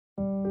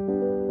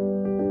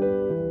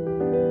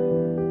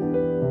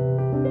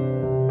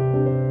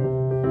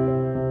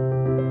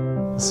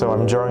So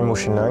I'm Jeremie Mou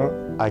Chin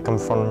Leung. I come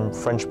from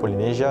French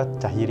Polynesia,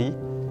 Tahiti,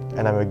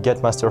 and I'm a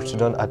GETT Master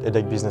student at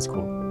EDHEC Business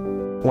School.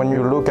 When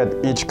you look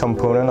at each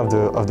component of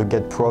the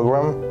GETT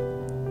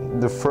program,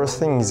 the first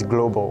thing is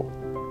global.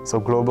 So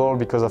global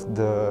because of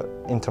the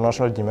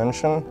international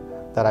dimension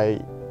that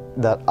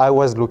I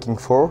was looking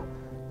for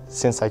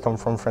since I come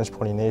from French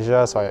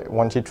Polynesia, so I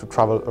wanted to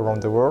travel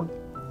around the world.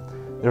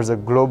 There's a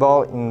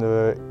global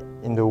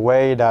in the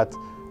way that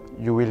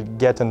you will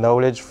get a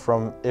knowledge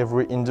from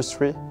every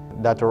industry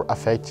that are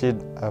affected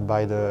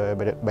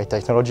by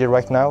technology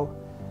right now.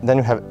 Then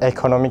you have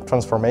economic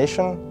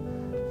transformation.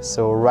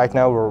 So right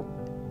now we're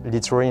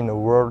literally in a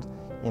world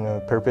in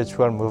a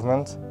perpetual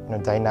movement, in a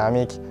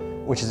dynamic,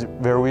 which is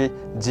very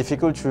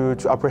difficult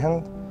to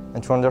apprehend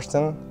and to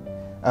understand.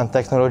 And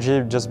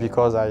technology, just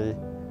because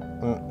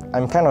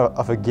I'm kind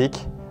of a geek,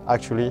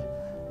 actually.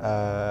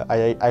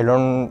 I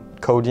learned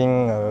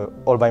coding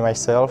all by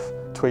myself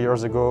 2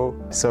 years ago.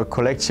 So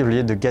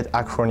collectively, the GETT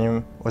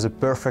acronym was a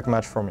perfect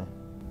match for me.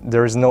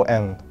 There is no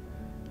end,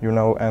 you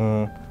know,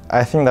 and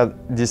I think that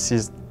this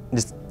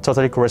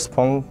totally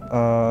corresponds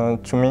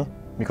to me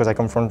because I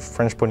come from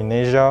French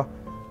Polynesia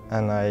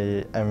and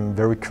I am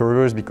very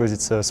curious because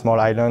it's a small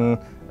island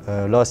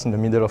lost in the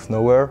middle of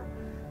nowhere.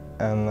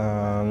 And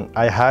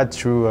I had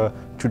to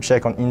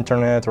check on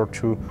internet or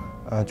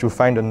to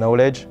find the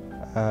knowledge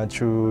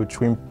to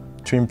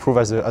improve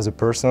as a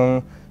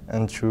person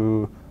and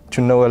to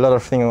know a lot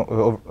of things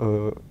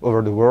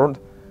over the world.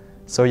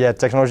 So yeah,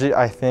 technology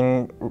I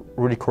think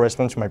really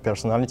corresponds to my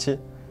personality,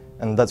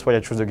 and that's why I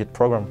chose the GETT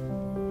program.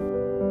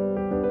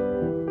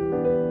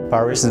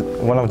 Paris is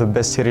one of the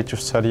best cities to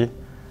study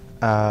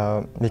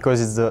because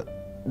it's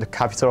the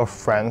capital of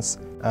France.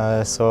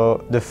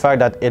 So the fact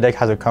that EDHEC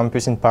has a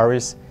campus in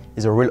Paris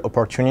is a real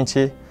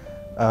opportunity.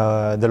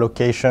 The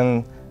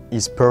location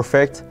is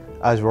perfect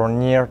as we're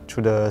near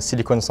to the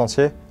Silicon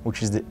Sentier,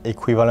 which is the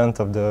equivalent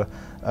of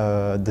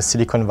the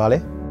Silicon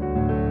Valley.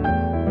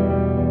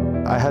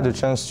 I had a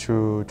chance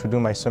to do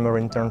my summer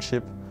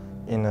internship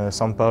in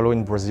São Paulo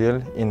in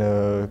Brazil in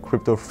a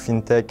crypto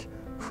fintech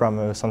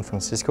from San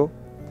Francisco.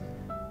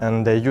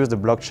 And they used the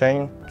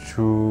blockchain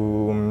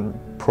to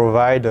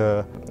provide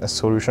a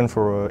solution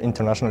for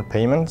international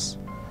payments.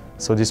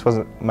 So this was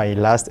my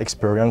last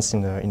experience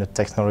in the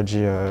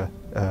technology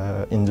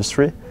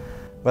industry.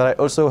 But I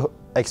also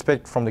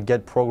expect from the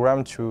GETT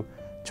program to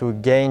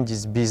gain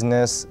these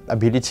business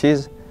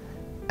abilities.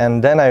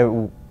 And then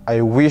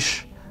I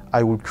wish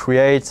I would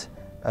create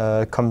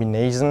a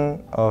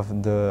combination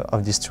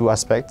of these two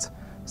aspects,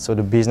 so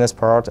the business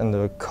part and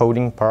the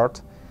coding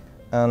part.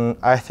 And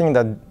I think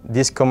that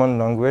this common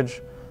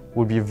language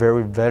would be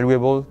very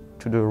valuable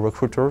to the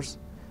recruiters,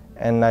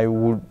 and I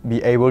would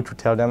be able to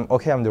tell them,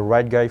 okay, I'm the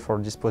right guy for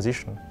this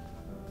position.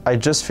 I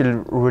just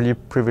feel really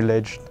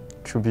privileged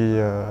to be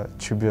a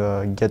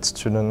GETT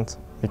student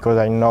because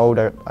I know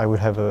that I will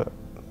have a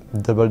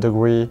double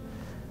degree.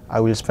 I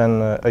will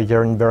spend a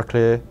year in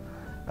Berkeley.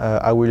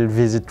 I will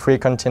visit 3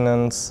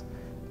 continents.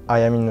 I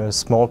am in a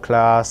small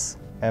class,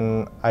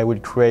 and I will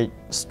create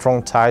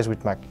strong ties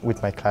with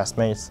my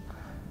classmates.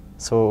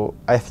 So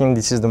I think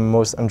this is the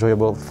most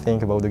enjoyable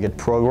thing about the GETT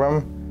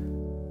program.